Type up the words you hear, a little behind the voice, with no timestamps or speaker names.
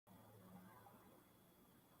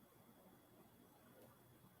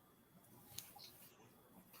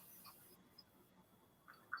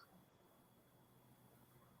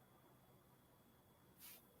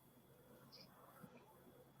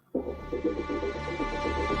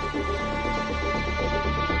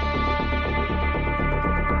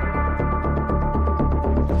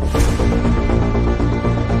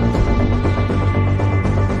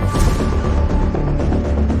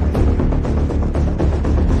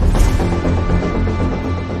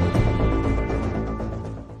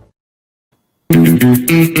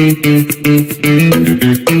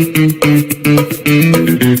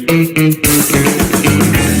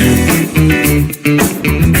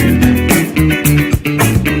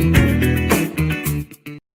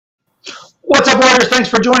What's up, Warriors? Thanks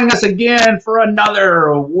for joining us again for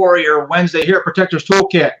another Warrior Wednesday here at Protectors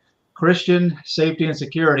Toolkit. Christian safety and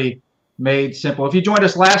security made simple. If you joined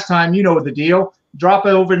us last time, you know the deal. Drop it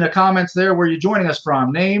over in the comments there where you're joining us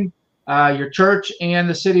from. Name, your church, and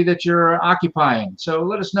the city that you're occupying. So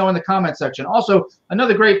let us know in the comment section. Also,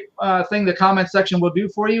 another great thing the comment section will do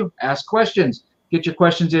for you, ask questions. Get your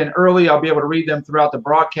questions in early. I'll be able to read them throughout the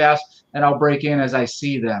broadcast, and I'll break in as I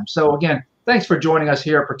see them. So again, thanks for joining us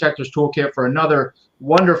here at Protectors Toolkit for another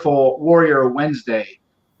wonderful Warrior Wednesday.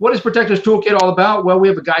 What is Protectors Toolkit all about? Well, we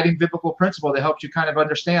have a guiding biblical principle that helps you kind of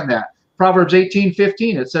understand that. Proverbs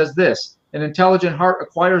 18:15, it says this: an intelligent heart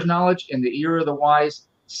acquires knowledge, and the ear of the wise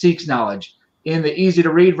seeks knowledge. In the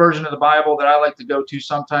easy-to-read version of the Bible that I like to go to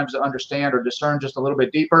sometimes to understand or discern just a little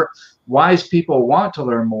bit deeper, wise people want to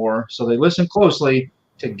learn more, so they listen closely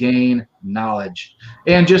to gain knowledge.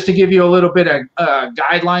 And just to give you a little bit of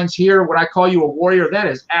guidelines here, when I call you a warrior, that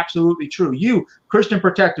is absolutely true. You, Christian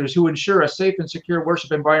protectors who ensure a safe and secure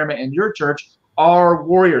worship environment in your church, are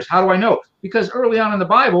warriors. How do I know? Because early on in the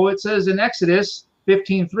Bible, it says in Exodus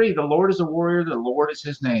 15:3, the Lord is a warrior, the Lord is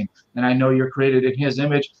his name. And I know you're created in his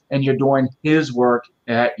image and you're doing his work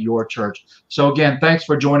at your church. So again, thanks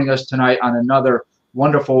for joining us tonight on another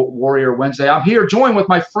wonderful Warrior Wednesday. I'm here joined with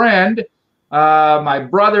my friend, my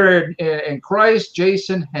brother in Christ,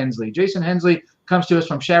 Jason Hensley. Jason Hensley comes to us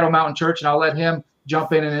from Shadow Mountain Church, and I'll let him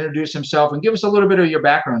jump in and introduce himself and give us a little bit of your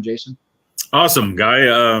background, Jason. Awesome,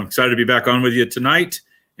 Guy. Excited to be back on with you tonight.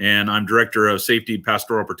 And I'm Director of Safety and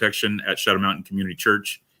Pastoral Protection at Shadow Mountain Community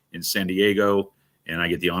Church in San Diego. And I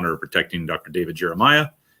get the honor of protecting Dr. David Jeremiah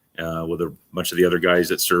with a bunch of the other guys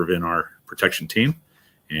that serve in our protection team.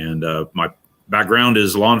 And my background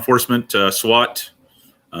is law enforcement, SWAT.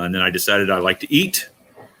 And then I decided I like to eat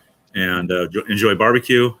and enjoy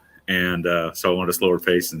barbecue. And so I wanted a slower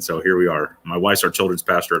pace. And so here we are. My wife's our children's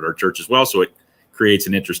pastor at our church as well. So it creates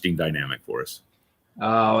an interesting dynamic for us.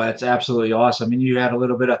 Oh, that's absolutely awesome. And you had a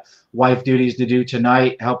little bit of wife duties to do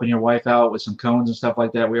tonight, helping your wife out with some cones and stuff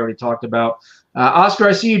like that we already talked about. Oscar,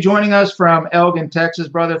 I see you joining us from Elgin, Texas,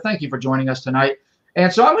 brother. Thank you for joining us tonight.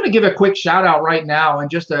 And so I'm going to give a quick shout out right now and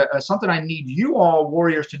just something I need you all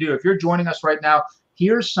warriors to do. If you're joining us right now,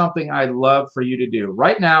 here's something I'd love for you to do.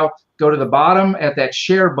 Right now, go to the bottom at that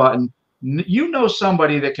share button. You know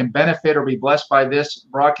somebody that can benefit or be blessed by this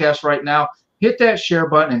broadcast right now. Hit that share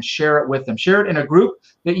button and share it with them. Share it in a group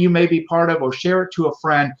that you may be part of, or share it to a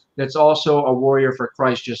friend that's also a warrior for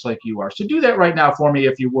Christ just like you are. So do that right now for me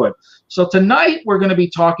if you would. So tonight we're going to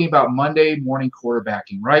be talking about Monday morning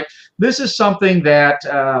quarterbacking, right? This is something that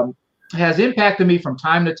has impacted me from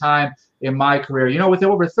time to time in my career. You know, with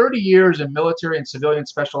over 30 years in military and civilian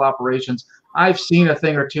special operations, I've seen a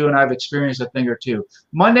thing or two and I've experienced a thing or two.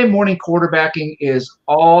 Monday morning quarterbacking is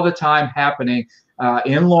all the time happening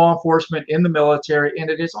in law enforcement, in the military,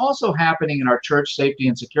 and it is also happening in our church safety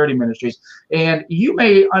and security ministries. And you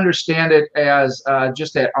may understand it as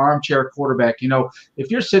just that armchair quarterback. You know,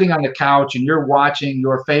 if you're sitting on the couch and you're watching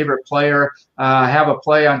your favorite player have a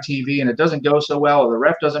play on TV and it doesn't go so well, or the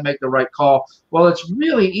ref doesn't make the right call, well, it's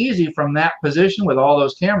really easy from that position with all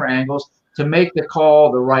those camera angles to make the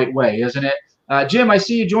call the right way, isn't it? Jim, I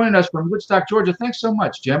see you joining us from Woodstock, Georgia. Thanks so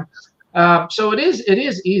much, Jim. So it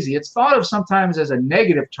is easy. It's thought of sometimes as a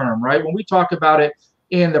negative term, right? When we talk about it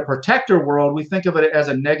in the protector world, we think of it as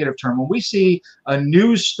a negative term. When we see a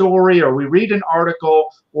news story or we read an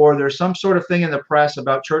article or there's some sort of thing in the press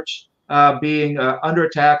about church being under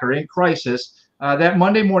attack or in crisis, that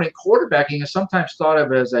Monday morning quarterbacking is sometimes thought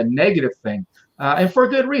of as a negative thing. And for a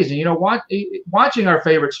good reason. You know, watching our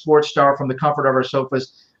favorite sports star from the comfort of our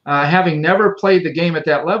sofas, having never played the game at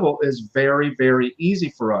that level, is very, very easy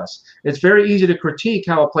for us. It's very easy to critique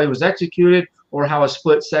how a play was executed or how a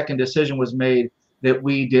split-second decision was made that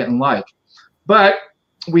we didn't like. But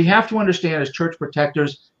we have to understand as church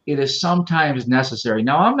protectors, it is sometimes necessary.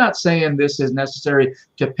 Now, I'm not saying this is necessary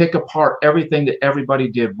to pick apart everything that everybody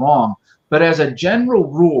did wrong, but as a general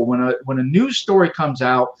rule, when a news story comes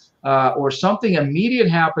out or something immediate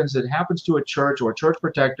happens that happens to a church or a church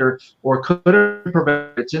protector or could have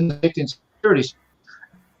prevented, it's in the safety and security,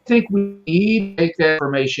 think we need to take that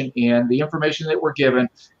information in, the information that we're given,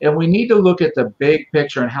 and we need to look at the big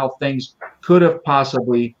picture and how things could have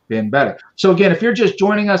possibly been better. So again, if you're just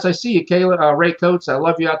joining us, I see you, Kayla, Ray Coates. I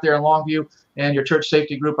love you out there in Longview, and your church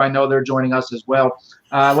safety group. I know they're joining us as well.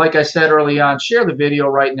 Like I said early on, share the video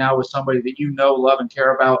right now with somebody that you know, love, and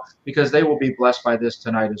care about, because they will be blessed by this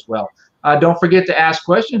tonight as well. Don't forget to ask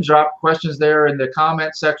questions. Drop questions there in the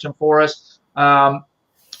comment section for us.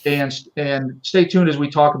 And stay tuned as we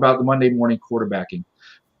talk about the Monday morning quarterbacking.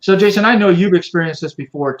 So, Jason, I know you've experienced this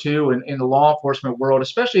before too, in the law enforcement world,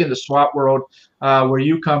 especially in the SWAT world, where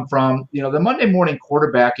you come from. You know, the Monday morning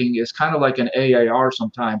quarterbacking is kind of like an AAR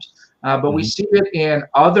sometimes, but we see it in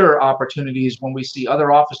other opportunities when we see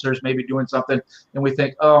other officers maybe doing something, and we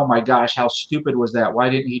think, oh my gosh, how stupid was that? Why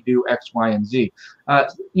didn't he do X, Y, and Z?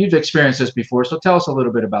 You've experienced this before, so tell us a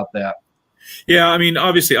little bit about that. Yeah, I mean,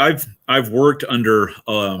 obviously, I've worked under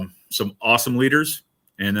some awesome leaders,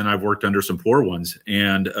 and then I've worked under some poor ones.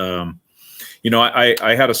 And you know,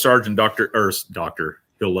 I had a sergeant, doctor,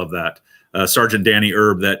 he'll love that, Sergeant Danny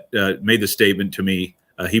Erb, that made the statement to me.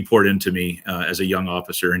 He poured into me as a young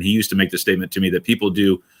officer, and he used to make the statement to me that people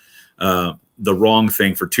do the wrong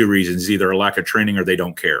thing for two reasons: either a lack of training or they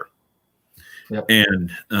don't care. Yep.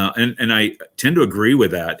 And I tend to agree with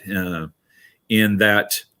that. In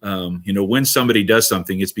that, you know, when somebody does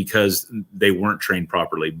something, it's because they weren't trained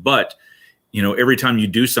properly. But, you know, every time you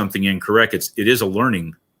do something incorrect, it is a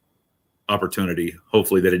learning opportunity,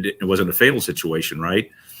 hopefully, that it wasn't a fatal situation, right?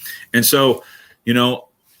 And so, you know,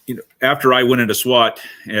 after I went into SWAT,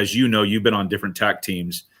 as you know, you've been on different TAC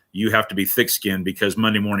teams, you have to be thick-skinned, because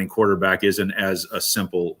Monday morning quarterback isn't as a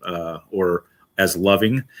simple or as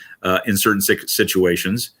loving in certain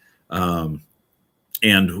situations.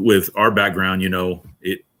 And with our background, you know,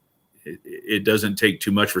 it doesn't take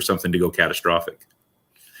too much for something to go catastrophic.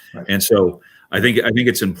 Right. And so I think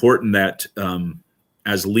it's important that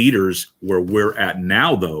as leaders, where we're at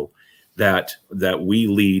now, though, that we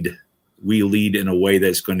lead in a way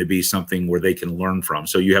that's going to be something where they can learn from.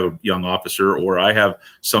 So you have a young officer, or I have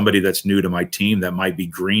somebody that's new to my team that might be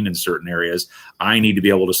green in certain areas. I need to be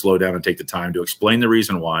able to slow down and take the time to explain the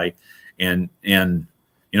reason why. And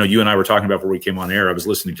you know, you and I were talking about before we came on air, I was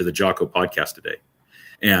listening to the Jocko podcast today.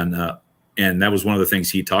 And that was one of the things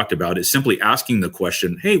he talked about, is simply asking the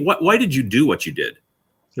question, hey, why did you do what you did?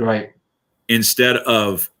 Right. Instead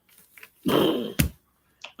of,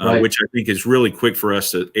 right. Which I think is really quick for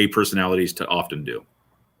us personalities to often do.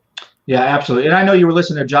 Yeah, absolutely. And I know you were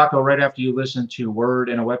listening to Jocko right after you listened to Word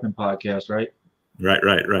and a Weapon podcast, right?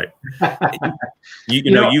 Right.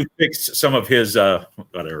 you know, you fixed some of his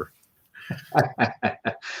whatever.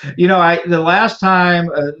 You know, the last time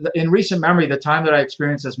in recent memory, the time that I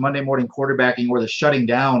experienced this Monday morning quarterbacking, or the shutting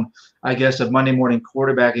down, I guess, of Monday morning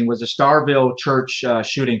quarterbacking, was a Starville church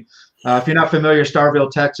shooting. If you're not familiar, Starville,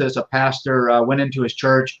 Texas, a pastor went into his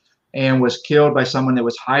church and was killed by someone that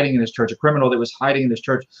was hiding in his church, a criminal that was hiding in his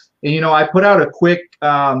church. And, you know, I put out a quick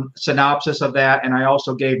synopsis of that, and I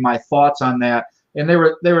also gave my thoughts on that. And they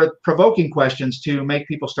were provoking questions to make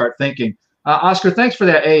people start thinking. Oscar, thanks for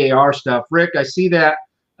that AAR stuff. Rick, I see that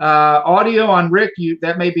audio on Rick.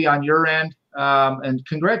 That may be on your end. And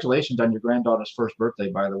congratulations on your granddaughter's first birthday,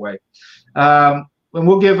 by the way. And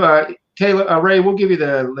we'll give Kayla, Ray, we'll give you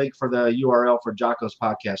the link for the URL for Jocko's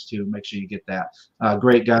podcast too. Make sure you get that.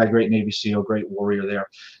 Great guy, great Navy SEAL, great warrior there.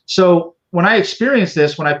 So when I experienced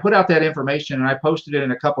this, when I put out that information and I posted it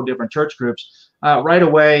in a couple different church groups, right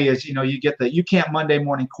away is, you know, you get you can't Monday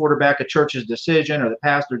morning quarterback a church's decision or the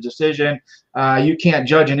pastor's decision. You can't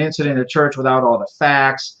judge an incident in a church without all the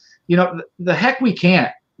facts. You know, the heck we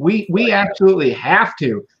can't. We absolutely have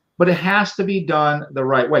to, but it has to be done the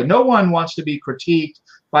right way. No one wants to be critiqued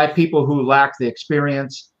by people who lack the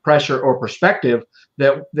experience, pressure, or perspective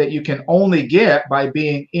that you can only get by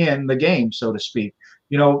being in the game, so to speak.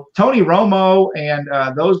 You know, Tony Romo and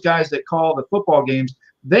those guys that call the football games,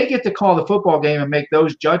 they get to call the football game and make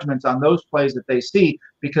those judgments on those plays that they see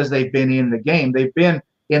because they've been in the game. They've been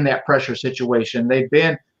in that pressure situation. They've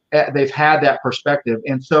had that perspective.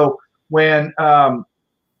 And so when a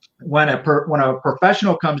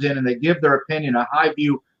professional comes in and they give their opinion, a high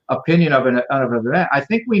view opinion of an event, I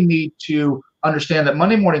think we need to understand that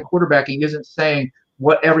Monday morning quarterbacking isn't saying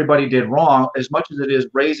what everybody did wrong as much as it is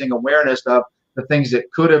raising awareness of the things that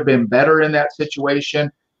could have been better in that situation,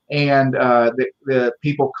 and the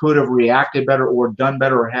people could have reacted better or done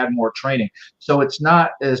better or had more training. So it's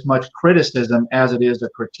not as much criticism as it is a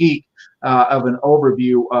critique of an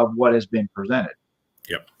overview of what has been presented.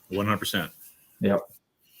 Yep, 100%. Yep.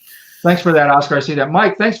 Thanks for that, Oscar. I see that.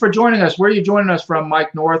 Mike, thanks for joining us. Where are you joining us from,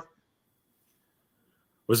 Mike North?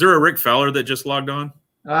 Was there a Rick Fowler that just logged on?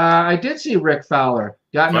 I did see Rick Fowler.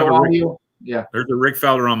 Got So I have no a Rick, audio? Yeah, there's a Rick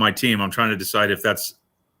Fowler on my team. I'm trying to decide if that's,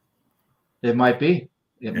 it might be.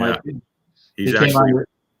 It yeah, might be. he's He came actually, on.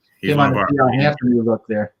 he's Came one on of to our, see how handsome you look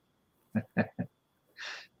there.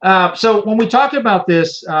 So when we talk about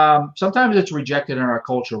this, sometimes it's rejected in our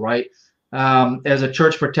culture, right? As a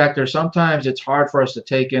church protector, sometimes it's hard for us to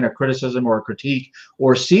take in a criticism or a critique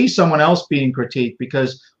or see someone else being critiqued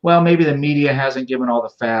because, well, maybe the media hasn't given all the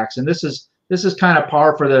facts. And this is kind of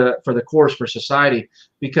par for the course for society,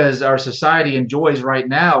 because our society enjoys right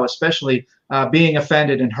now, especially being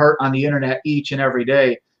offended and hurt on the internet each and every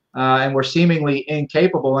day. And we're seemingly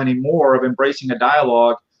incapable anymore of embracing a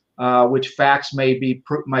dialogue which facts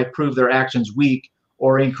might prove their actions weak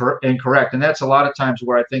or incorrect. And that's a lot of times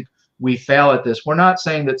where I think we fail at this. We're not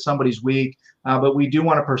saying that somebody's weak, but we do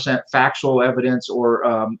want to present factual evidence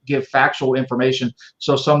or give factual information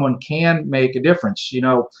so someone can make a difference. You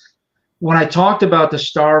know, when I talked about the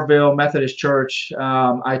Starville Methodist Church,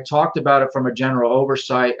 I talked about it from a general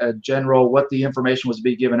oversight, a general what the information was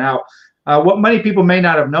being given out. What many people may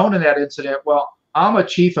not have known in that incident, well, I'm a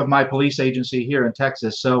chief of my police agency here in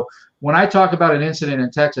Texas. So when I talk about an incident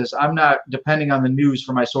in Texas, I'm not depending on the news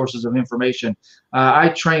for my sources of information. I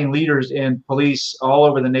train leaders in police all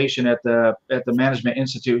over the nation at the Management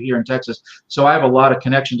Institute here in Texas. So I have a lot of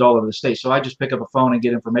connections all over the state. So I just pick up a phone and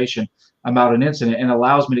get information about an incident, and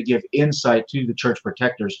allows me to give insight to the church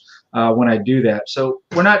protectors when I do that. So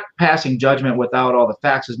we're not passing judgment without all the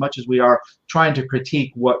facts as much as we are trying to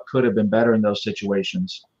critique what could have been better in those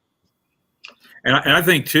situations. and I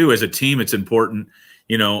think too, as a team, it's important.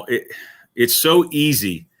 You know, it's so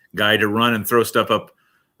easy, Guy, to run and throw stuff up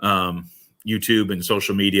YouTube and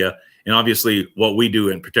social media. And obviously, what we do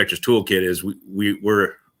in Protectors Toolkit is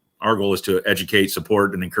our goal is to educate,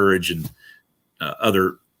 support, and encourage, and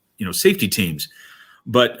other safety teams.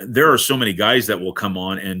 But there are so many guys that will come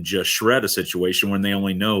on and just shred a situation when they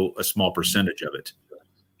only know a small percentage of it,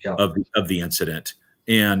 Yeah. of the incident.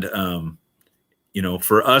 And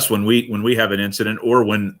for us, when we have an incident, or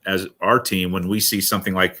when as our team, when we see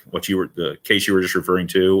something like the case you were just referring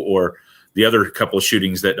to, or the other couple of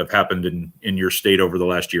shootings that have happened in your state over the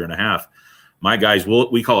last year and a half, my guys,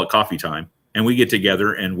 we call it coffee time, and we get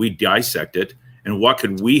together and we dissect it. And what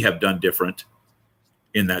could we have done different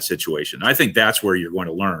in that situation? I think that's where you're going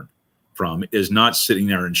to learn from, is not sitting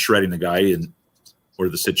there and shredding the guy or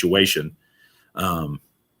the situation. And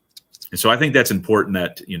so I think that's important,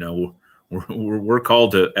 that, we're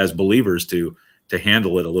called to, as believers, to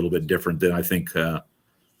handle it a little bit different than I think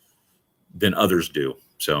than others do.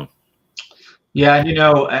 So. Yeah,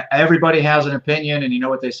 everybody has an opinion, and you know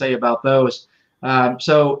what they say about those.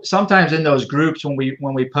 So sometimes in those groups, when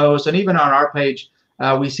we post, and even on our page,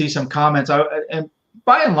 we see some comments. And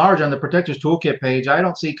by and large, on the Protectors Toolkit page, I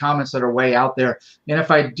don't see comments that are way out there. And if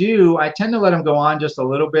I do, I tend to let them go on just a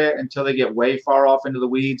little bit until they get way far off into the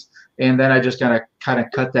weeds, and then I just kind of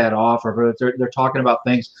cut that off. Or if they're talking about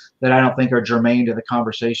things that I don't think are germane to the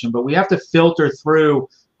conversation. But we have to filter through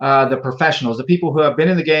the professionals, the people who have been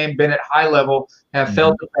in the game, been at high level, have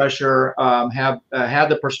felt the pressure, have had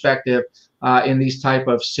the perspective in these type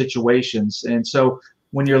of situations. And so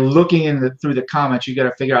when you're looking through the comments, you got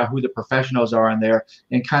to figure out who the professionals are in there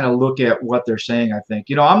and kind of look at what they're saying. I think,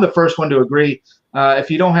 I'm the first one to agree.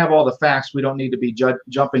 If you don't have all the facts, we don't need to be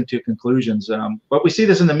jumping to conclusions. But we see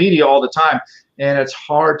this in the media all the time, and it's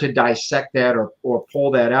hard to dissect that or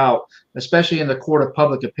pull that out, especially in the court of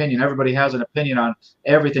public opinion. Everybody has an opinion on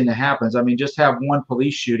everything that happens. I mean, just have one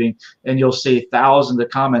police shooting, and you'll see thousands of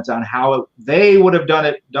comments on how they would have done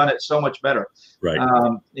it so much better. Right.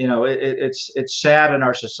 It's sad in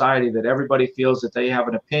our society that everybody feels that they have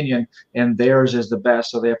an opinion and theirs is the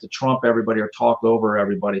best, so they have to trump everybody or talk over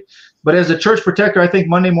everybody. But as a church protector, I think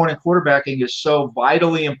Monday morning quarterbacking is so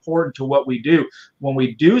vitally important to what we do. When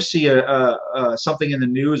we do see something in the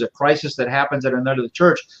news, a crisis that happens at another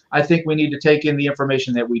church, I think we need to take in the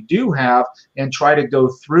information that we do have and try to go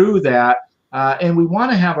through that. And we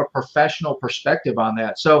want to have a professional perspective on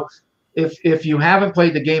that. So if you haven't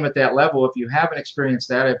played the game at that level, if you haven't experienced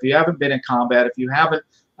that, if you haven't been in combat, if you haven't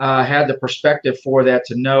had the perspective for that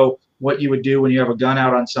to know what you would do when you have a gun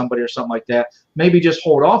out on somebody or something like that, maybe just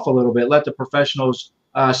hold off a little bit, let the professionals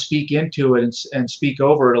speak into it and speak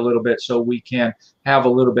over it a little bit, so we can have a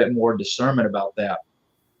little bit more discernment about that.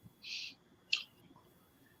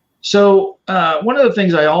 So one of the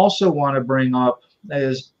things I also want to bring up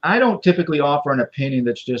is I don't typically offer an opinion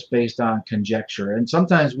that's just based on conjecture. And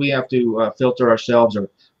sometimes we have to filter ourselves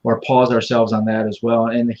or pause ourselves on that as well.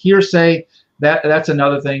 And the hearsay, that's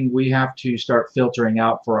another thing we have to start filtering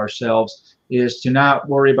out for ourselves. is to not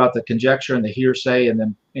worry about the conjecture and the hearsay and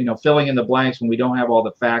then, filling in the blanks when we don't have all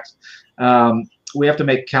the facts. We have to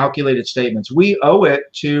make calculated statements. We owe it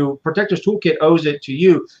to Protectors Toolkit, owes it to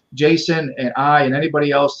you, Jason and I and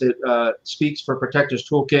anybody else that speaks for Protectors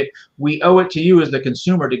Toolkit. We owe it to you as the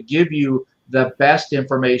consumer to give you the best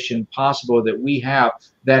information possible that we have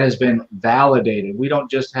that has been validated. We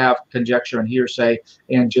don't just have conjecture and hearsay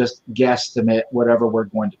and just guesstimate whatever we're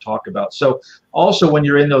going to talk about. So also when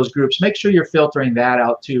you're in those groups, make sure you're filtering that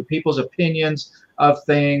out too. People's opinions of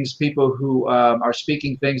things, people who are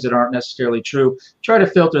speaking things that aren't necessarily true. Try to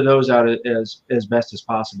filter those out as best as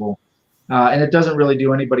possible. And it doesn't really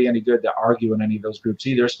do anybody any good to argue in any of those groups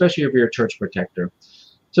either, especially if you're a church protector.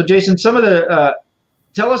 So Jason, some of the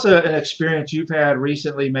tell us an experience you've had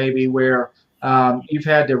recently, maybe where you've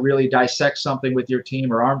had to really dissect something with your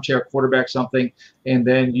team or armchair quarterback something, and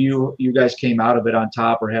then you guys came out of it on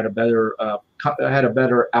top or had a better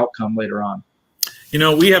outcome later on.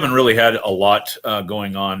 We haven't really had a lot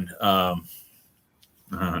going on.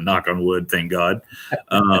 Knock on wood, thank God.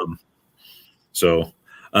 So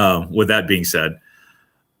with that being said,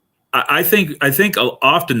 I think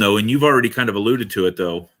often though, and you've already kind of alluded to it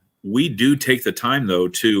though, we do take the time though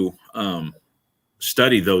to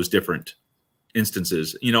study those different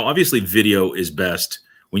instances. Obviously video is best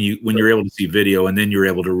when you're able to see video, and then you're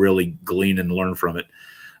able to really glean and learn from it.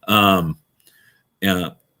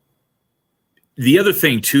 The other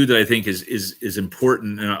thing too that I think is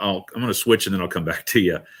important, and I'm going to switch and then I'll come back to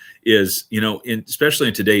you, is especially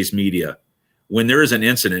in today's media, when there is an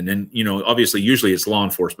incident, and obviously usually it's law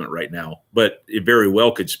enforcement right now, but it very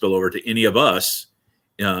well could spill over to any of us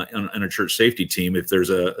on a church safety team if there's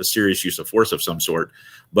a serious use of force of some sort.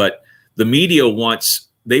 But the media want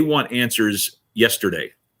answers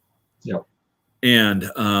yesterday. Yep.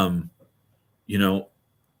 And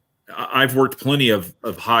I've worked plenty of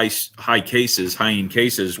high-end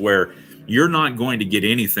cases where you're not going to get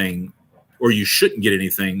anything, or you shouldn't get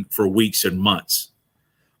anything for weeks and months.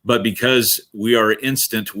 But because we are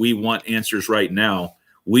instant, we want answers right now.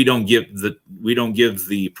 We don't give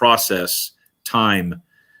the process time,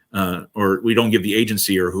 or we don't give the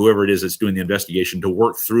agency or whoever it is that's doing the investigation to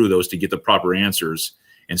work through those to get the proper answers.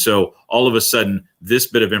 And so all of a sudden, this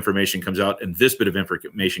bit of information comes out, and this bit of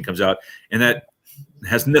information comes out, and that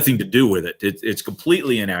has nothing to do with it. It's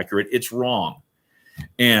completely inaccurate. It's wrong.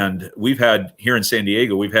 And we've had here in San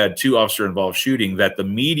Diego, we've had 2 officer-involved shooting that the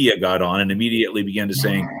media got on and immediately began to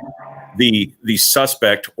saying the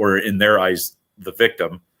suspect, or in their eyes, the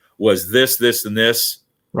victim, was this, and this.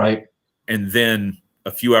 Right. And then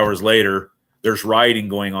a few hours later, there's rioting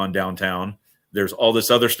going on downtown. There's all this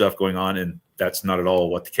other stuff going on, and that's not at all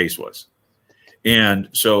what the case was. And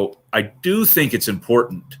so I do think it's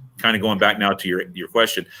important, kind of going back now to your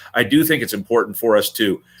question, I do think it's important for us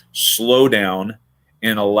to slow down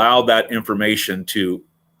and allow that information to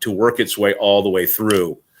work its way all the way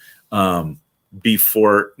through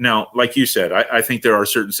before. Now, like you said, I think there are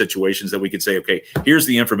certain situations that we could say, okay, here's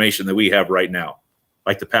the information that we have right now.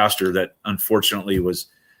 Like the pastor that unfortunately was,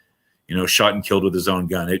 shot and killed with his own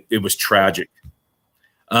gun. It was tragic.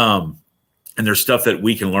 And there's stuff that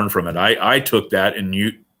we can learn from it. I took that and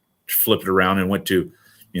you flipped it around and went to,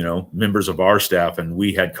 members of our staff, and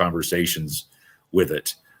we had conversations with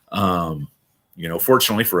it.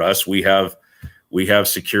 Fortunately for us, we have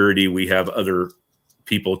security, we have other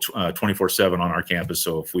people 24/7 on our campus.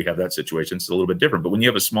 So if we have that situation, it's a little bit different. But when you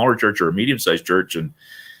have a smaller church or a medium-sized church, and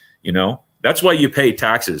that's why you pay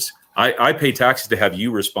taxes. I pay taxes to have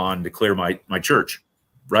you respond to clear my church,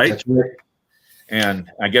 right? That's right. And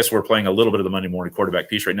I guess we're playing a little bit of the Monday morning quarterback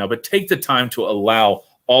piece right now, but take the time to allow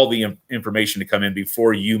all the information to come in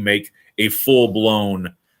before you make a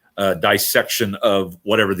full-blown dissection of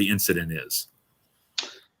whatever the incident is.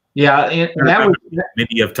 Yeah, and that was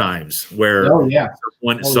many of times where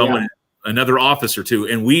another officer too,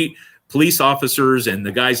 and we police officers and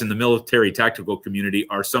the guys in the military tactical community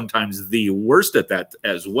are sometimes the worst at that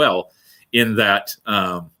as well, in that,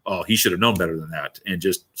 he should have known better than that, and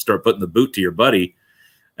just start putting the boot to your buddy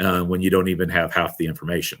when you don't even have half the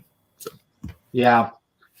information. So, yeah.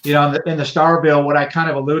 In the Star Bill, what I kind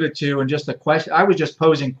of alluded to, and just the question, I was just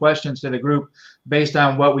posing questions to the group based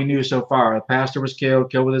on what we knew so far. The pastor was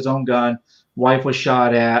killed with his own gun. Wife was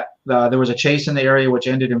shot at. There was a chase in the area which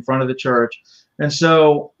ended in front of the church. And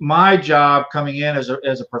so my job coming in as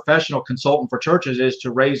a professional consultant for churches is to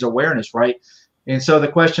raise awareness, right? And so the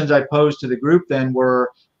questions I posed to the group then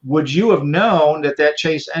were, would you have known that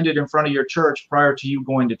chase ended in front of your church prior to you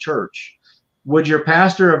going to church? Would your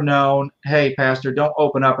pastor have known, hey, pastor, don't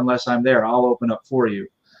open up unless I'm there. I'll open up for you.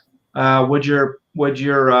 Would your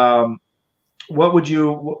what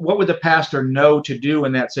would the pastor know to do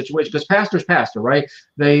in that situation? Because pastor's pastor, right?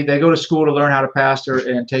 They go to school to learn how to pastor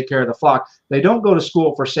and take care of the flock. They don't go to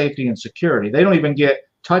school for safety and security. They don't even get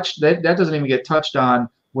touched. That doesn't even get touched on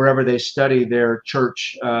wherever they study their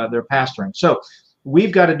church, their pastoring. So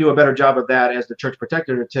we've got to do a better job of that as the church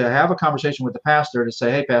protector, to have a conversation with the pastor to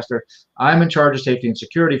say, hey, pastor, I'm in charge of safety and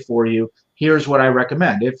security for you. Here's what I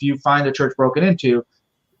recommend. If you find the church broken into,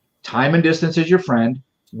 time and distance is your friend.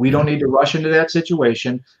 We don't need to rush into that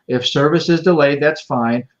situation. If service is delayed, that's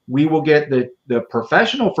fine. We will get the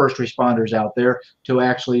professional first responders out there to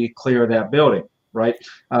actually clear that building, right?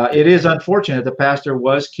 It is unfortunate the pastor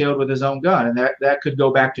was killed with his own gun, and that could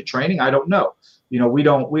go back to training. I don't know. We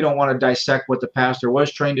don't want to dissect what the pastor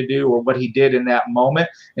was trained to do or what he did in that moment,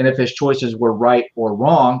 and if his choices were right or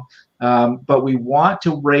wrong. But we want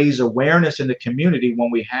to raise awareness in the community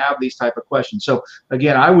when we have these type of questions. So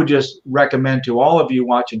again, I would just recommend to all of you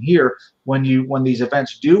watching here, when these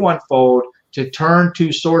events do unfold, to turn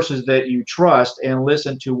to sources that you trust and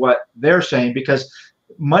listen to what they're saying, because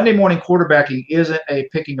Monday morning quarterbacking isn't a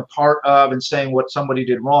picking apart of and saying what somebody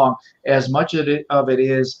did wrong, as much of it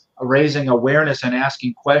is raising awareness and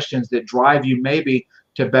asking questions that drive you maybe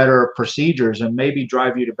to better procedures, and maybe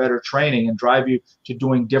drive you to better training, and drive you to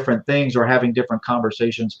doing different things or having different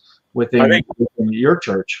conversations within your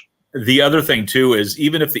church. The other thing too is,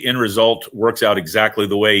 even if the end result works out exactly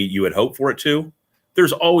the way you had hoped for it to,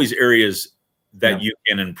 there's always areas that you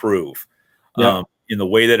can improve in the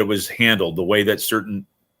way that it was handled, the way that certain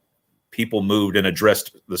people moved and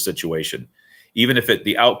addressed the situation, even if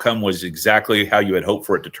the outcome was exactly how you had hoped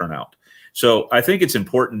for it to turn out. So I think it's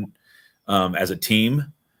important, as a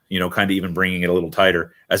team, kind of even bringing it a little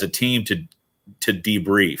tighter, as a team to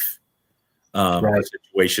debrief the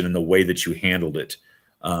situation and the way that you handled it.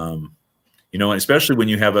 And especially when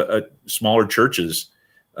you have a smaller churches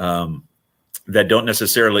that don't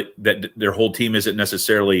necessarily, that their whole team isn't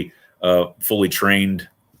necessarily fully trained,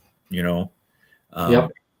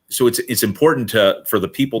 So it's important for the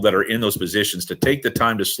people that are in those positions to take the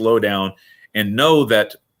time to slow down and know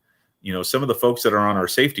that, some of the folks that are on our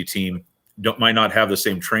safety team might not have the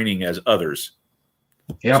same training as others.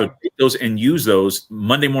 Yeah. So take those and use those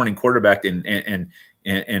Monday morning quarterback and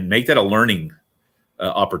make that a learning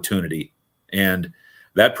opportunity. And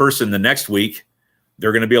that person the next week,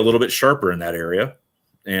 they're going to be a little bit sharper in that area.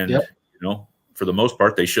 And, for the most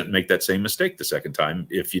part, they shouldn't make that same mistake the second time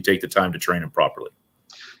if you take the time to train them properly.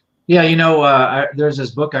 Yeah, there's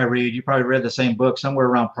this book I read. You probably read the same book, somewhere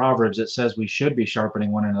around Proverbs. It says we should be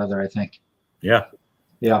sharpening one another, I think. Yeah.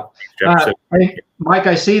 Yeah. Mike,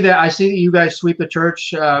 I see that you guys sweep the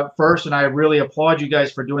church first, and I really applaud you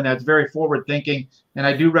guys for doing that. It's very forward thinking, and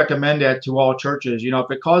I do recommend that to all churches.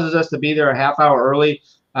 If it causes us to be there a half hour early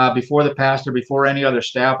before the pastor, before any other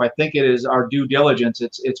staff, I think it is our due diligence.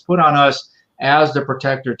 It's put on us as the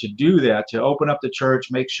protector to do that, to open up the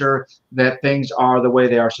church, make sure that things are the way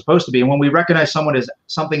they are supposed to be. And when we recognize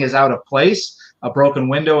something is out of place, a broken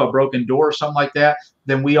window, a broken door, or something like that,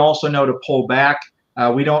 then we also know to pull back.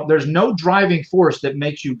 There's no driving force that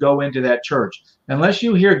makes you go into that church unless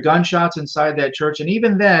you hear gunshots inside that church. And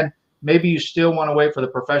even then, maybe you still want to wait for the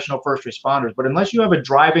professional first responders. But unless you have a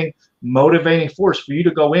driving, motivating force for you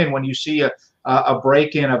to go in when you see a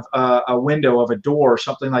break-in of a window of a door or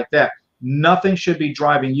something like that, nothing should be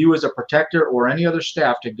driving you as a protector or any other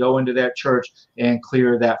staff to go into that church and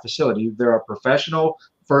clear that facility. There are professional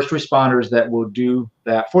first responders that will do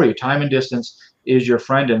that for you. Time and distance is your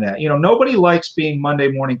friend in that. Nobody likes being Monday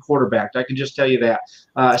morning quarterbacked. I can just tell you that,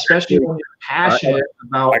 especially when you're passionate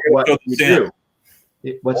about what you do.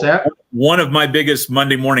 What's that? One of my biggest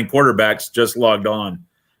Monday morning quarterbacks just logged on.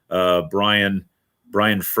 Brian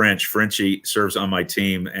French. Frenchie serves on my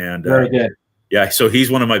team, and very good. Yeah, so he's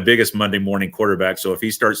one of my biggest Monday morning quarterbacks. So if he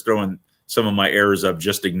starts throwing some of my errors up,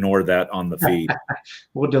 just ignore that on the feed.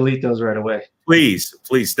 We'll delete those right away. Please,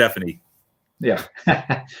 Stephanie. Yeah.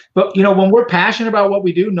 But, when we're passionate about what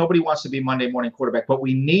we do, nobody wants to be Monday morning quarterback, but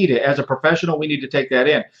we need it. As a professional, we need to take that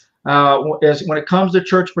in. When it comes to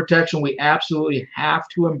church protection, we absolutely have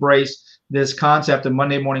to embrace this concept of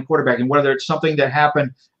Monday morning quarterbacking, whether it's something that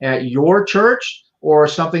happened at your church or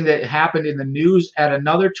something that happened in the news at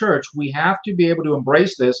another church. We have to be able to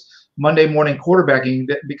embrace this Monday morning quarterbacking,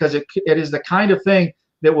 because it is the kind of thing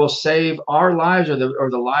that will save our lives or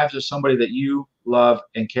the lives of somebody that you love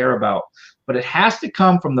and care about. But it has to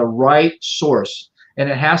come from the right source,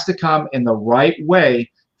 and it has to come in the right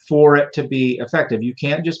way for it to be effective. You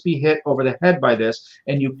can't just be hit over the head by this,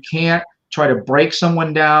 and you can't try to break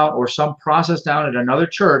someone down or some process down at another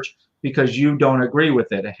church because you don't agree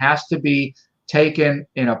with it. It has to be taken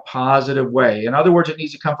in a positive way. In other words, it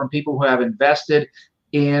needs to come from people who have invested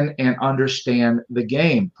in and understand the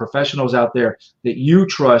game, professionals out there that you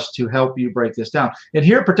trust to help you break this down. And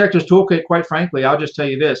here at Protectors Toolkit, quite frankly, I'll just tell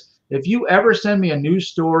you this. If you ever send me a news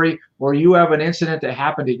story or you have an incident that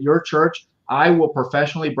happened at your church, I will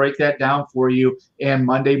professionally break that down for you and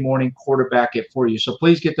Monday morning quarterback it for you. So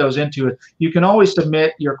please get those into it. You can always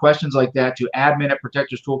submit your questions like that to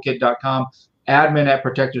admin@protectorstoolkit.com,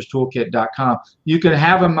 admin@protectorstoolkit.com. You can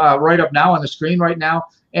have them right up now on the screen right now.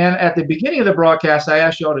 And at the beginning of the broadcast, I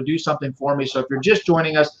asked you all to do something for me. So if you're just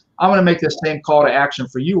joining us, I'm going to make this same call to action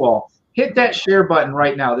for you all. Hit that share button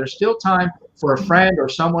right now. There's still time for a friend or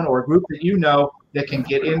someone or a group that you know that can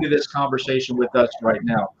get into this conversation with us right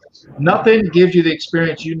now. Nothing gives you the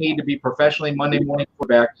experience you need to be professionally Monday morning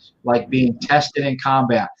quarterback like being tested in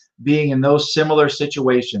combat, being in those similar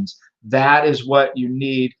situations. That is what you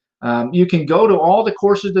need. You can go to all the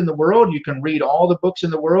courses in the world. You can read all the books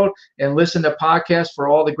in the world and listen to podcasts for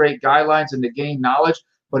all the great guidelines and to gain knowledge.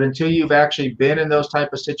 But until you've actually been in those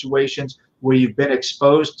type of situations where you've been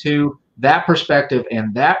exposed to that perspective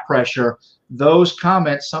and that pressure, those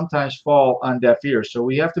comments sometimes fall on deaf ears. So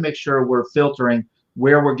we have to make sure we're filtering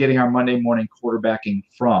where we're getting our Monday morning quarterbacking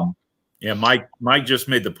from. Yeah, Mike just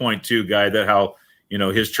made the point too, Guy, that how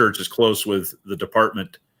his church is close with the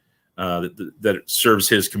department that serves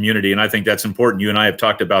his community, and I think that's important. You and I have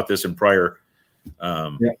talked about this in prior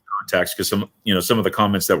contacts, because some of the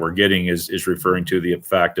comments that we're getting is referring to the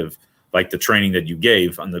fact of like the training that you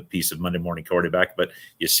gave on the piece of Monday morning quarterback, but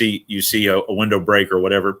you see a window break or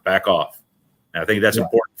whatever, back off. And I think that's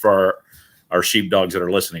important for our sheepdogs that are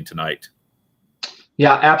listening tonight.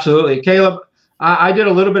 Yeah, absolutely. Caleb, I did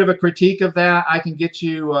a little bit of a critique of that. I can get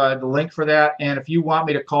you the link for that. And if you want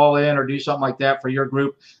me to call in or do something like that for your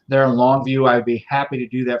group there in Longview, I'd be happy to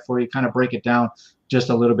do that for you, kind of break it down just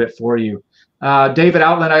a little bit for you. David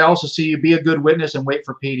Outland, I also see you. Be a good witness and wait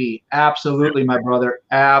for PD. Absolutely, my brother.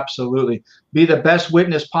 Absolutely. Be the best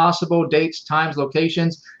witness possible, dates, times,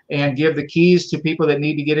 locations, and give the keys to people that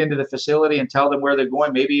need to get into the facility and tell them where they're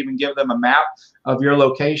going. Maybe even give them a map of your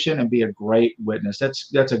location and be a great witness.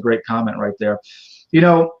 That's a great comment right there.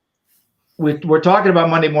 We're talking about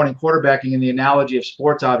Monday morning quarterbacking in the analogy of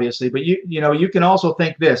sports, obviously, but you can also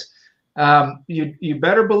think this. You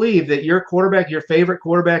better believe that your quarterback, your favorite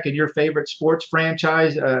quarterback in your favorite sports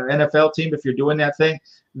franchise, NFL team, if you're doing that thing,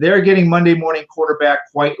 they're getting Monday morning quarterback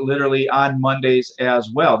quite literally on Mondays as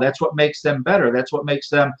well. That's what makes them better. That's what makes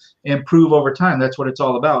them improve over time. That's what it's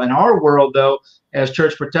all about. In our world, though, as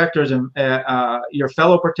church protectors and your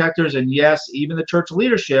fellow protectors, and yes, even the church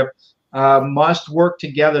leadership, must work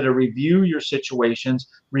together to review your situations,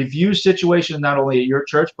 not only at your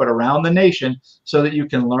church, but around the nation, so that you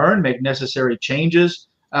can learn, make necessary changes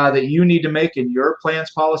that you need to make in your plans,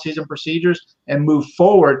 policies, and procedures, and move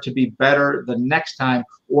forward to be better the next time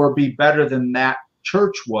or be better than that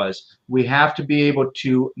church was. We have to be able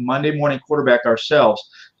to Monday morning quarterback ourselves.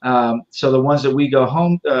 So the ones that we go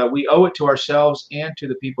home, we owe it to ourselves and to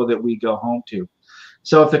the people that we go home to.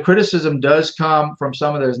 So if the criticism does come from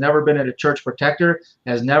someone that has never been in a church protector,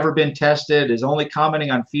 has never been tested, is only commenting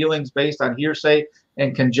on feelings based on hearsay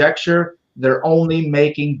and conjecture, they're only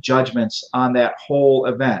making judgments on that whole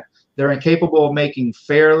event. They're incapable of making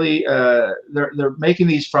fairly, they're making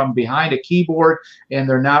these from behind a keyboard, and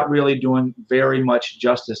they're not really doing very much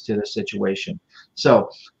justice to the situation. So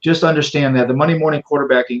just understand that the Monday morning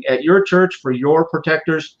quarterbacking at your church for your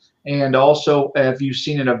protectors, and also if you've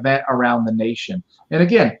seen an event around the nation. And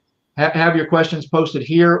again, have your questions posted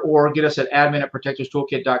here or get us at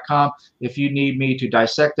admin@protectorstoolkit.com if you need me to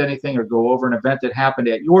dissect anything or go over an event that happened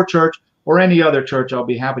at your church or any other church. I'll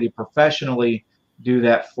be happy to professionally do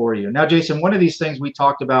that for you. Now, Jason, one of these things we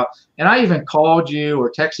talked about, and I even called you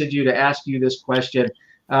or texted you to ask you this question.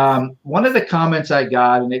 One of the comments I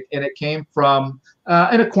got, and it came from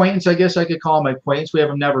an acquaintance, I guess I could call him an acquaintance. We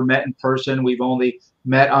have never met in person. We've only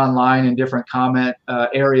met online in different comment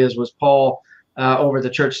areas, was Paul over the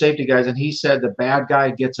church safety guys. And he said the bad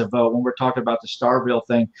guy gets a vote. When we're talking about the Starville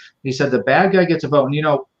thing, he said the bad guy gets a vote.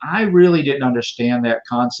 And, I really didn't understand that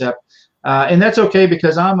concept. And that's okay,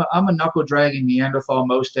 because I'm a knuckle-dragging Neanderthal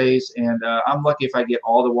most days, and I'm lucky if I get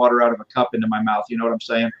all the water out of a cup into my mouth. You know what I'm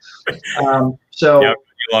saying? Yeah,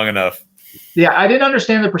 long enough. Yeah, I didn't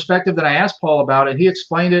understand the perspective that I asked Paul about it. He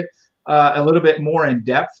explained it a little bit more in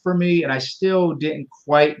depth for me, and I still didn't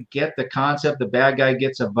quite get the concept. The bad guy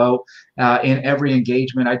gets a vote in every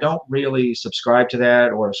engagement. I don't really subscribe to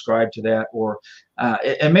that or ascribe to that, or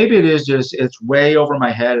and maybe it is just it's way over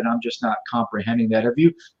my head, and I'm just not comprehending that.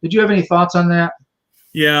 Did you have any thoughts on that?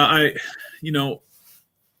 Yeah,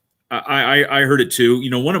 I heard it too.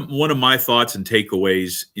 One of my thoughts and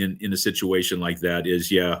takeaways in a situation like that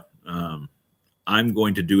is, I'm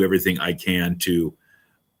going to do everything I can to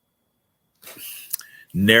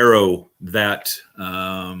narrow that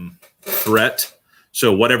threat.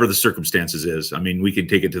 So whatever the circumstances is, I mean, we can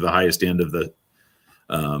take it to the highest end of the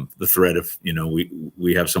threat if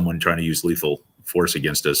we have someone trying to use lethal force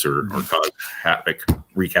against us or cause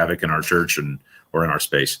wreak havoc in our church or in our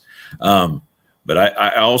space. But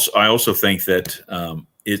I also think that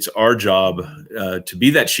it's our job to be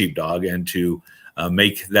that sheepdog and to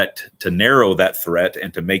narrow that threat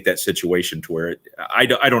and to make that situation to where I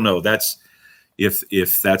don't know. That's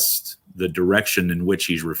if that's the direction in which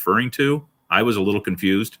he's referring to. I was a little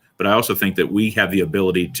confused, but I also think that we have the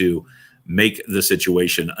ability to make the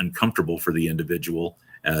situation uncomfortable for the individual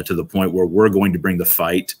to the point where we're going to bring the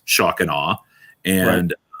fight, shock and awe.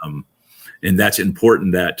 And that's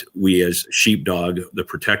important, that we as sheepdog, the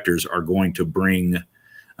protectors, are going to bring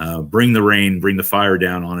the rain, bring the fire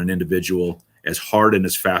down on an individual as hard and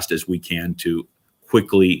as fast as we can to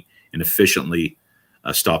quickly and efficiently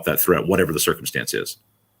stop that threat, whatever the circumstance is.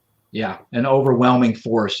 Yeah, an overwhelming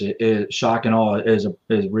force is shock and awe is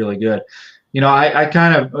really good. I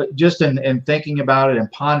kind of just in thinking about it and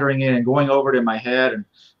pondering it and going over it in my head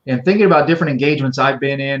and thinking about different engagements I've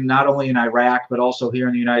been in, not only in Iraq but also here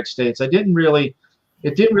in the United States. It didn't really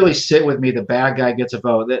sit with me. The bad guy gets a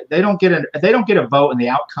vote. They don't get a vote in the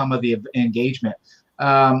outcome of the engagement.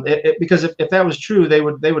 Because if that was true, they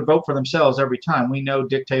would vote for themselves every time. We know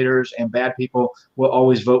dictators and bad people will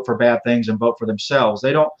always vote for bad things and vote for themselves.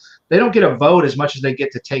 They don't get a vote as much as they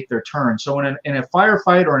get to take their turn. So in a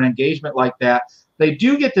firefight or an engagement like that, they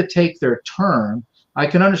do get to take their turn. I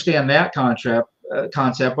can understand that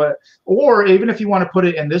concept, but or even if you want to put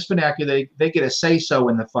it in this vernacular, they get a say so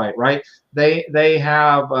in the fight, right? They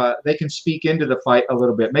can speak into the fight a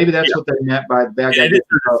little bit. Maybe that's what they meant by the bad guy. It is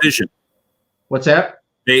their decision. What's that?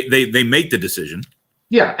 They make the decision.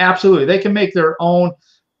 Yeah, absolutely. They can make their own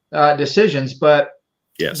decisions, but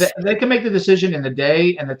yes, they can make the decision in the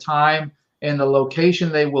day and the time and the location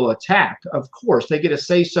they will attack. Of course, they get a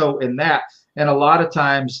say so in that. And a lot of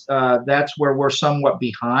times that's where we're somewhat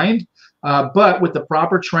behind. But with the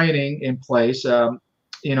proper training in place,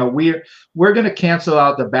 we're going to cancel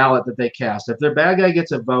out the ballot that they cast. If their bad guy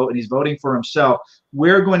gets a vote and he's voting for himself,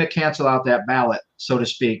 we're going to cancel out that ballot, so to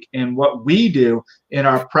speak. And what we do in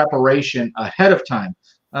our preparation ahead of time,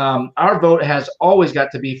 our vote has always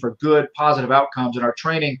got to be for good, positive outcomes, and our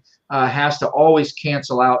training has to always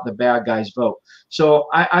cancel out the bad guy's vote. So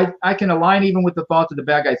I can align even with the thought that the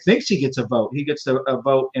bad guy thinks he gets a vote. He gets a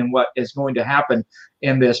vote in what is going to happen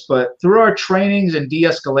in this. But through our trainings and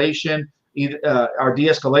de-escalation, our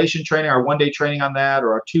de-escalation training, our one-day training on that,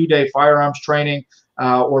 or our 2-day firearms training,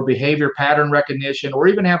 or behavior pattern recognition, or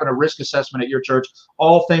even having a risk assessment at your church,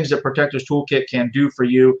 all things that Protectors Toolkit can do for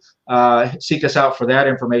you. Seek us out for that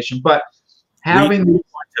information. But having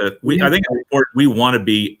I think it's important. We want to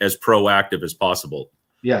be as proactive as possible.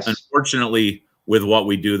 Yes. Unfortunately, with what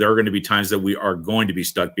we do, there are going to be times that we are going to be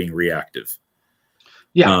stuck being reactive.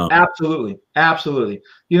 Yeah, absolutely. Absolutely.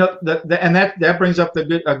 And that brings up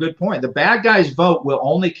a good point. The bad guy's vote will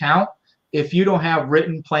only count if you don't have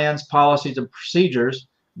written plans, policies, and procedures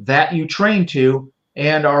that you train to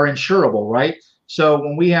and are insurable, right? So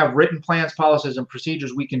when we have written plans, policies, and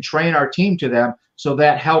procedures, we can train our team to them. So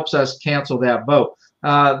that helps us cancel that vote.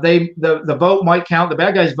 The vote might count. The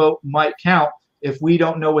bad guy's vote might count if we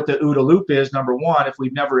don't know what the OODA loop is, number one, if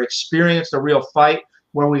we've never experienced a real fight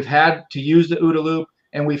where we've had to use the OODA loop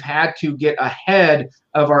and we've had to get ahead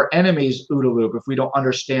of our enemy's OODA loop, if we don't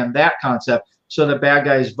understand that concept. So the bad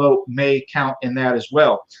guy's vote may count in that as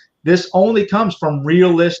well. This only comes from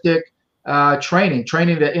realistic training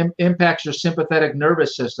that impacts your sympathetic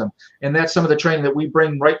nervous system. And that's some of the training that we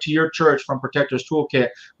bring right to your church from Protectors Toolkit.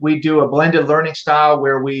 We do a blended learning style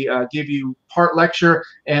where we give you part lecture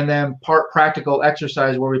and then part practical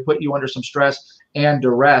exercise where we put you under some stress and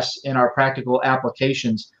duress in our practical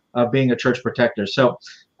applications of being a church protector. So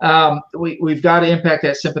we've got to impact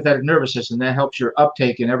that sympathetic nervous system. That helps your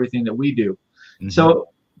uptake in everything that we do. Mm-hmm. So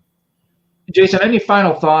Jason, any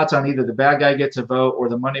final thoughts on either the bad guy gets a vote or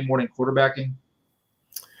the Monday morning quarterbacking?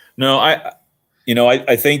 No, I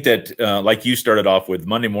think that like you started off with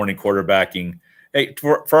Monday morning quarterbacking. Hey,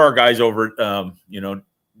 for our guys over,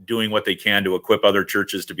 doing what they can to equip other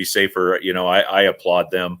churches to be safer. I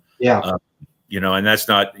applaud them. Yeah. And that's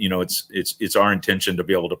not, it's our intention to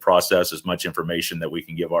be able to process as much information that we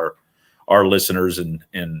can give our listeners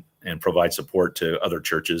and provide support to other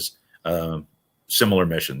churches, similar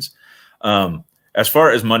missions. As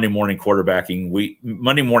far as Monday morning quarterbacking,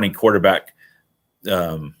 Monday morning quarterback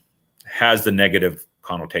has the negative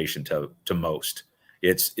connotation to most.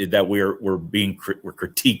 It's that we're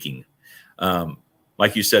critiquing.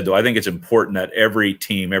 Like you said, though, I think it's important that every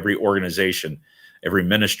team, every organization, every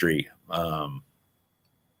ministry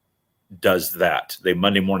does that. They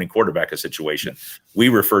Monday morning quarterback a situation. We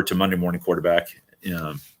refer to Monday morning quarterback.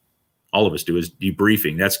 All of us do, is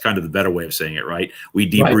debriefing. That's kind of the better way of saying it, right? We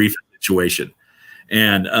debrief a situation.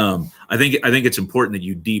 And I think it's important that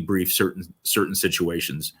you debrief certain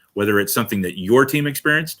situations, whether it's something that your team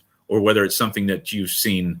experienced or whether it's something that you've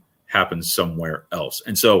seen happen somewhere else.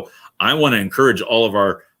 And so I want to encourage all of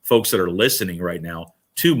our folks that are listening right now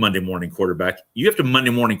to Monday morning quarterback. You have to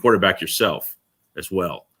Monday morning quarterback yourself as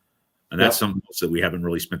well. And that's something else that we haven't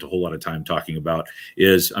really spent a whole lot of time talking about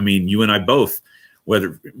is, I mean, you and I both,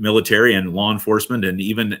 whether military and law enforcement and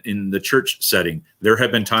even in the church setting, there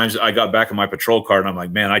have been times I got back in my patrol car and I'm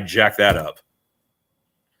like, man, I jacked that up.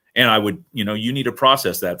 And I would, you need to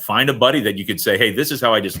process that. Find a buddy that you could say, hey, this is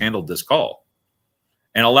how I just handled this call.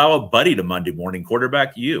 And allow a buddy to Monday morning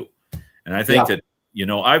quarterback you. And I think that,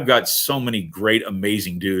 I've got so many great,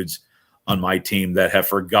 amazing dudes on my team that have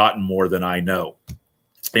forgotten more than I know.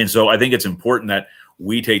 And so I think it's important that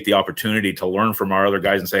we take the opportunity to learn from our other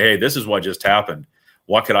guys and say, hey, this is what just happened.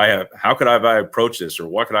 How could I have approached this, or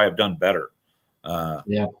what could I have done better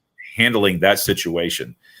handling that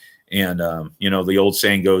situation? And, the old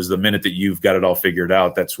saying goes, the minute that you've got it all figured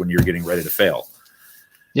out, that's when you're getting ready to fail.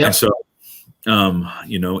 Yeah. And so,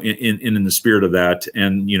 in the spirit of that,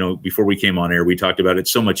 and, before we came on air, we talked about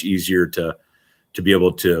it's so much easier to be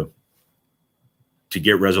able to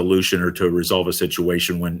get resolution or to resolve a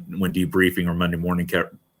situation when debriefing or Monday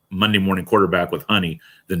morning quarterback with honey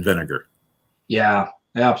than vinegar. Yeah,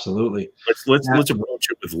 absolutely. Let's approach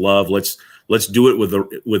it with love. Let's do it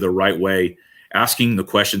with the right way. Asking the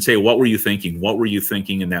questions, hey, what were you thinking? What were you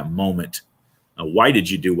thinking in that moment? Why did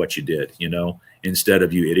you do what you did? Instead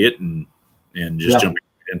of you idiot and just jumping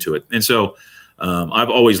into it. And so I've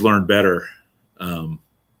always learned better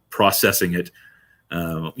processing it.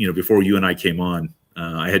 Before you and I came on,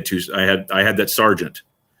 I had that sergeant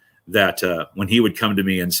that when he would come to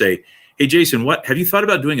me and say, hey, Jason, what have you thought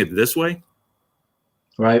about doing it this way?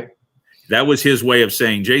 Right. That was his way of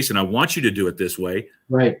saying, Jason, I want you to do it this way.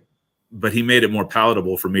 Right. But he made it more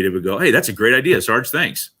palatable for me to go, hey, that's a great idea, Sarge.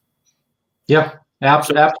 Thanks. Yeah,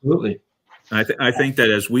 absolutely. I think that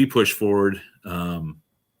as we push forward, and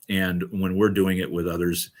when we're doing it with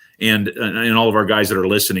others, and all of our guys that are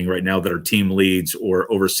listening right now that are team leads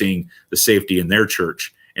or overseeing the safety in their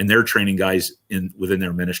church and they're training guys within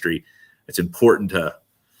their ministry, it's important to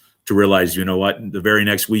realize, what, the very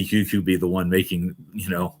next week you could be the one making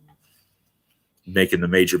the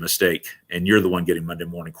major mistake, and you're the one getting Monday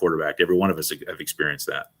morning quarterback. Every one of us have experienced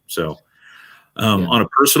that. So on a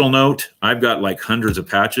personal note, I've got like hundreds of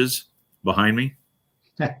patches behind me.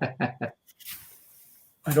 I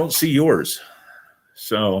don't see yours.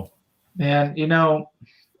 So, man,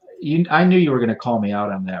 I knew you were going to call me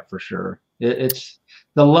out on that for sure. It's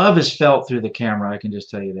the love is felt through the camera. I can just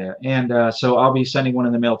tell you that. And so I'll be sending one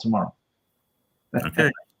in the mail tomorrow.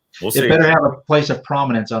 Okay. We'll see. It better have a place of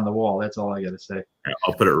prominence on the wall. That's all I got to say.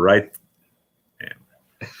 I'll put it right.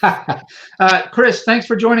 Chris, thanks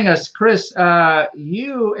for joining us. Chris,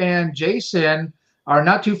 you and Jason are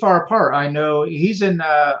not too far apart. I know he's in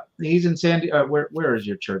San. Where is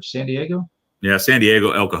your church? San Diego? Yeah, San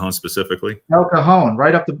Diego, El Cajon specifically. El Cajon,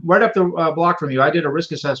 right up the block from you. I did a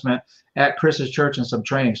risk assessment at Chris's church and some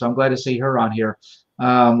training, so I'm glad to see her on here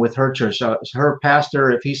with her church. Her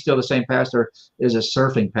pastor, if he's still the same pastor, is a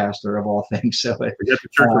surfing pastor of all things. So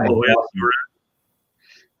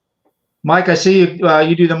Mike, I see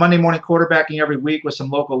you do the Monday morning quarterbacking every week with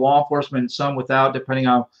some local law enforcement, some without, depending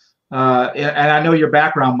on. And I know your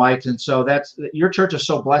background, Mike, and so your church is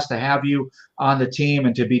so blessed to have you on the team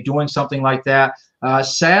and to be doing something like that.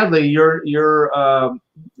 Sadly, you're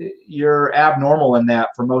abnormal in that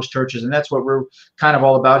for most churches, and that's what we're kind of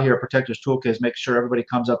all about here at Protectors Toolkit, is make sure everybody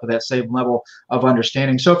comes up with that same level of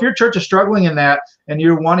understanding. So if your church is struggling in that and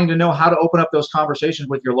you're wanting to know how to open up those conversations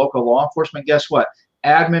with your local law enforcement, guess what?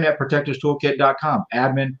 admin@protectorstoolkit.com,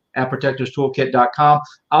 admin@protectorstoolkit.com.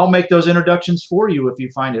 I'll make those introductions for you if you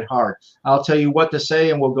find it hard. I'll tell you what to say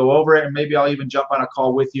and we'll go over it, and maybe I'll even jump on a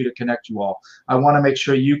call with you to connect you all. I want to make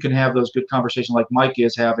sure you can have those good conversations like Mike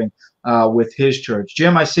is having with his church.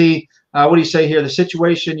 Jim, I see, what do you say here? The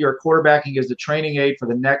situation you're quarterbacking is the training aid for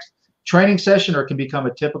the next training session, or can become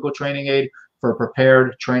a typical training aid for a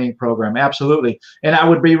prepared training program. Absolutely. And I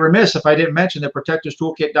would be remiss if I didn't mention that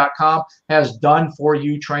protectorstoolkit.com has done for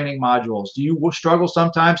you training modules. Do you struggle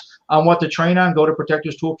sometimes on what to train on? Go to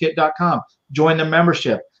protectorstoolkit.com. Join the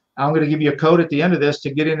membership. I'm going to give you a code at the end of this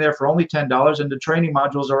to get in there for only $10, and the training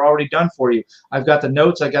modules are already done for you. I've got the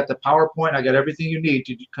notes, I got the PowerPoint, I got everything you need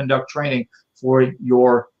to conduct training for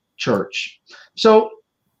your church. So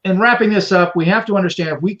in wrapping this up, we have to understand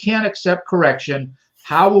if we can't accept correction,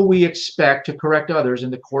 how will we expect to correct others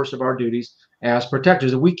in the course of our duties as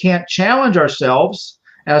protectors? If we can't challenge ourselves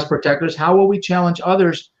as protectors, how will we challenge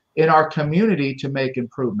others in our community to make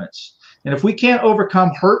improvements? And if we can't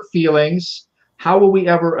overcome hurt feelings, how will we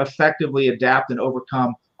ever effectively adapt and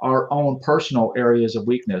overcome our own personal areas of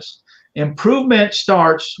weakness? Improvement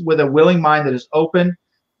starts with a willing mind that is open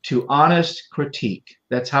to honest critique.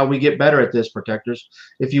 That's how we get better at this, protectors.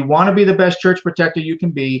 If you want to be the best church protector you can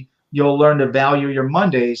be, you'll learn to value your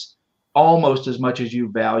Mondays almost as much as you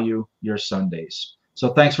value your Sundays.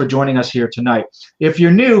 So thanks for joining us here tonight. If you're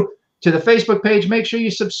new to the Facebook page, make sure you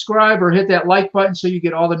subscribe or hit that like button so you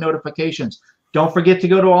get all the notifications. Don't forget to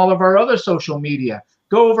go to all of our other social media.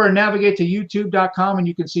 Go over and navigate to youtube.com, and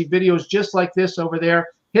you can see videos just like this over there.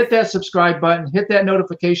 Hit that subscribe button, hit that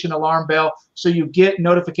notification alarm bell so you get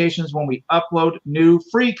notifications when we upload new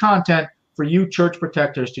free content for you church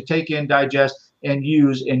protectors to take in, digest, and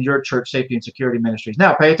use in your church safety and security ministries.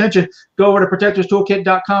 Now, pay attention. Go over to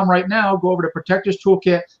protectorstoolkit.com right now. Go over to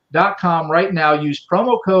protectorstoolkit.com right now. Use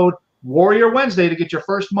promo code Warrior Wednesday to get your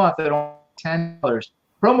first month at only $10.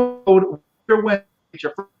 Promo code Warrior Wednesday to get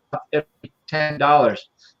your first month at $10.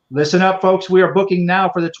 Listen up, folks. We are booking now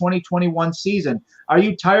for the 2021 season. Are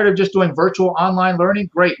you tired of just doing virtual online learning?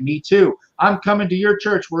 Great, me too. I'm coming to your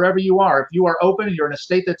church wherever you are. If you are open and you're in a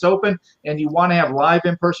state that's open and you want to have live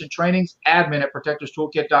in-person trainings, admin at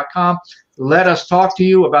protectorstoolkit.com. Let us talk to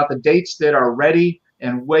you about the dates that are ready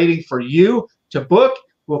and waiting for you to book.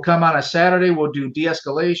 We'll come on a Saturday. We'll do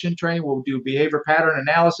de-escalation training. We'll do behavior pattern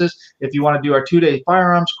analysis. If you want to do our 2-day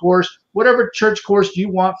firearms course, whatever church course you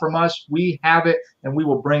want from us, we have it, and we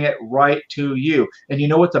will bring it right to you. And you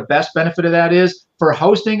know what the best benefit of that is? For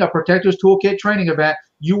hosting a Protectors Toolkit training event,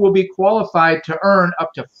 you will be qualified to earn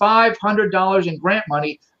up to $500 in grant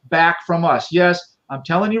money back from us. Yes, I'm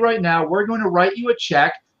telling you right now, we're going to write you a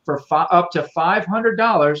check for up to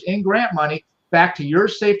 $500 in grant money back to your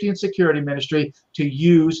safety and security ministry to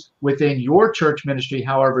use within your church ministry,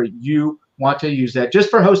 however you want to use that, just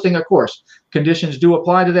for hosting a course. Conditions do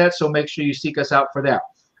apply to that, so make sure you seek us out for that.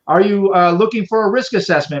 Are you looking for a risk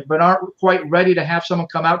assessment but aren't quite ready to have someone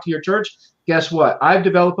come out to your church? Guess what? I've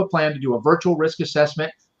developed a plan to do a virtual risk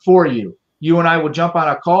assessment for you. You and I will jump on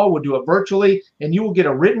a call, we'll do it virtually, and you will get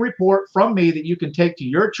a written report from me that you can take to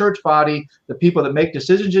your church body, the people that make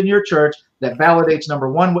decisions in your church, that validates,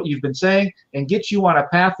 number one, what you've been saying, and gets you on a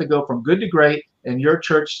path to go from good to great in your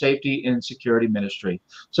church safety and security ministry.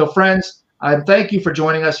 So friends, thank you for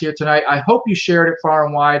joining us here tonight. I hope you shared it far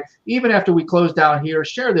and wide. Even after we close down here,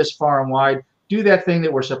 share this far and wide. Do that thing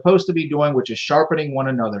that we're supposed to be doing, which is sharpening one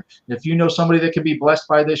another. And if you know somebody that can be blessed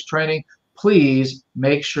by this training, please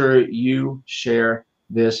make sure you share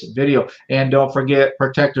this video. And don't forget,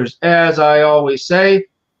 protectors, as I always say,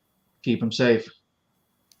 keep them safe.